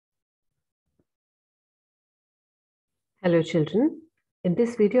Hello children. In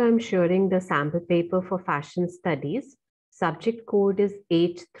this video, I'm sharing the sample paper for fashion studies. Subject code is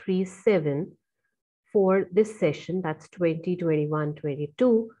 837 for this session, that's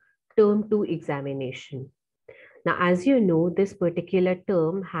 2021-22, term 2 examination. Now, as you know, this particular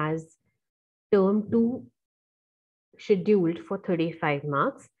term has term 2 scheduled for 35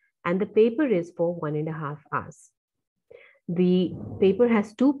 marks and the paper is for 1.5 hours. The paper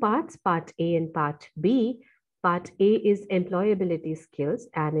has two parts, part A and part B. Part A is employability skills,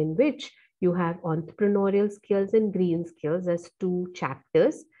 and in which you have entrepreneurial skills and green skills as two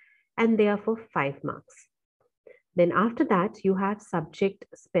chapters, and they are for 5 marks. Then after that, you have subject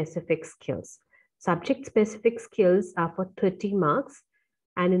specific skills. Subject specific skills are for 30 marks,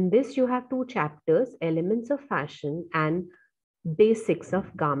 and in this you have two chapters, elements of fashion and basics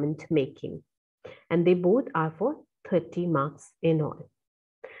of garment making, and they both are for 30 marks in all.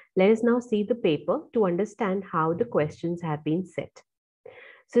 Let us now see the paper to understand how the questions have been set.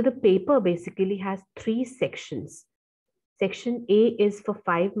 So the paper basically has 3 sections. Section A is for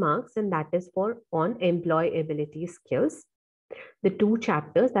 5 marks, and that is for on employability skills, the 2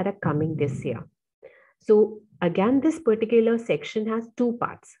 chapters that are coming this year. So again, this particular section has 2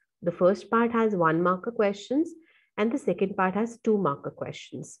 parts. The first part has 1 marker questions and the second part has 2 marker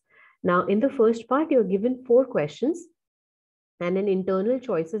questions. Now in the first part, you're given 4 questions and an internal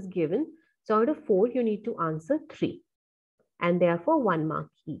choice is given. So out of 4, you need to answer 3 and therefore 1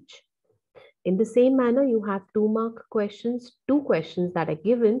 mark each. In the same manner, you have 2 mark questions, 2 questions that are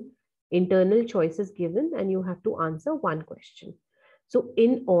given, internal choices given, and you have to answer 1 question. So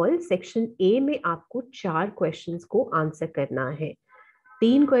in all, section A में आपको 4 questions को answer करना है.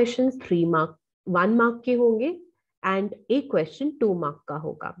 3 questions 3 mark, 1 mark के होंगे and a question 2 mark का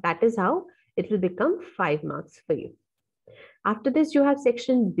होगा. That is how it will become 5 marks for you. After this, you have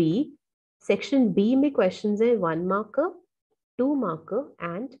section B. Section B में questions है 1 marker, 2 marker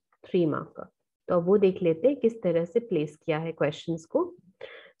and 3 marker. तो अब वो देख लेते हैं किस तरह से place किया है questions को.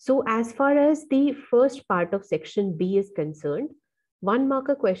 So as far as the first part of section B is concerned, 1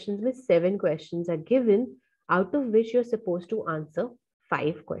 marker questions में 7 questions are given, out of which you're supposed to answer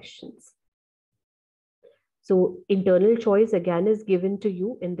 5 questions. So internal choice again is given to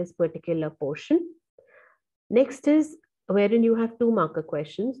you in this particular portion. Next is wherein you have 2 marker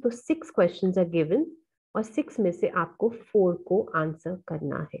questions. So 6 questions are given और 6 में से आपको 4 को answer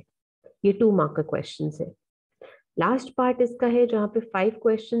करना है. ये 2 marker questions है. Last part इसका है जहाँ पे 5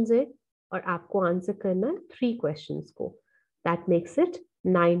 questions है और आपको आंसर करना है 3 questions को. That makes it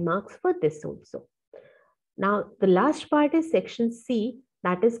 9 marks for this also. Now the last part is section C,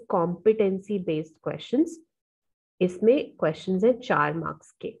 that is competency based questions. इसमें questions है 4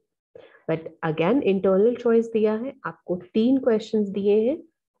 marks के. But again internal choice दिया है, आपको 3 questions दिए हैं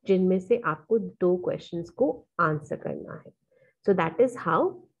जिनमें से आपको 2 questions को आंसर करना है. So that is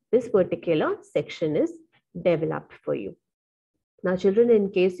how this particular section is developed for you. Now children, in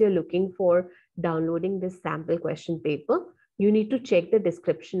case you're looking for downloading this sample question paper, you need to check the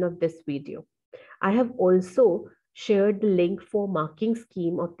description of this video. I have also shared the link for marking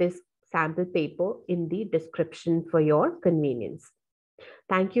scheme of this sample paper in the description for your convenience.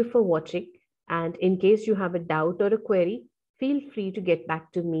 Thank you for watching, and in case you have a doubt or a query, feel free to get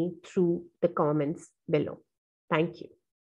back to me through the comments below. Thank you.